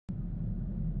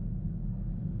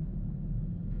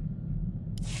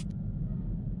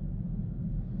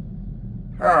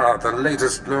Ah, the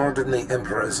latest lord in the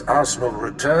Emperor's arsenal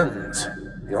returns.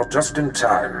 You're just in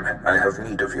time. I have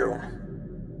need of you.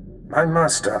 My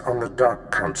master on the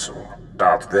Dark Council,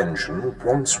 Darth Vengeance,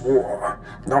 wants war.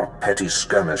 Not petty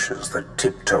skirmishes that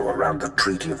tiptoe around the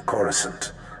Treaty of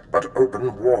Coruscant, but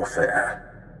open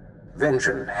warfare.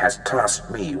 Vengeance has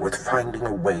tasked me with finding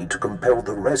a way to compel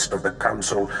the rest of the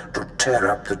Council to tear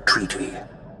up the treaty.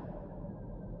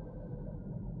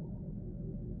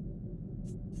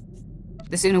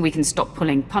 The sooner we can stop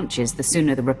pulling punches, the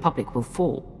sooner the Republic will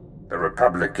fall. The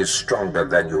Republic is stronger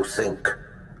than you think.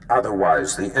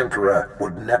 Otherwise, the Emperor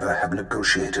would never have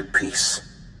negotiated peace.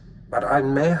 But I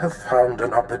may have found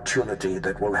an opportunity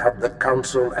that will have the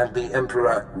Council and the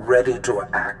Emperor ready to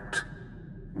act.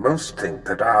 Most think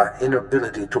that our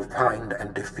inability to find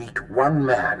and defeat one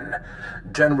man,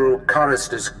 General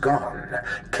Karrastus gone,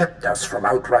 kept us from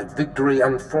outright victory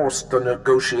and forced the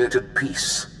negotiated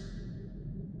peace.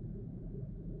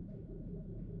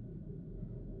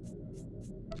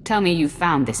 Tell me you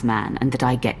found this man and that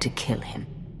I get to kill him.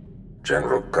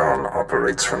 General Gon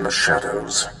operates from the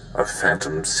shadows, a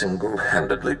phantom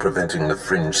single-handedly preventing the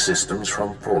fringe systems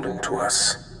from falling to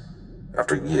us.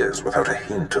 After years without a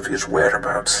hint of his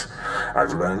whereabouts,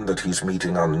 I've learned that he's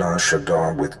meeting on Nar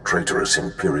Shaddaa with traitorous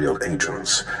Imperial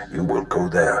agents. You will go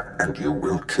there, and you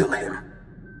will kill him.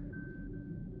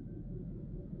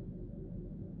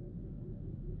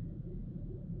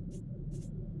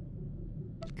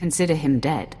 Consider him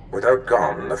dead. Without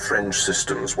Gon, the fringe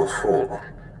systems will fall.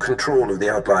 Control of the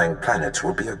outlying planets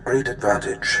will be a great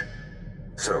advantage.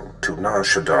 So, to Nar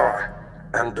Shaddaa,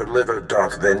 and deliver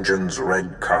Darth Vengeance's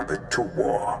red carpet to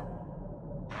war.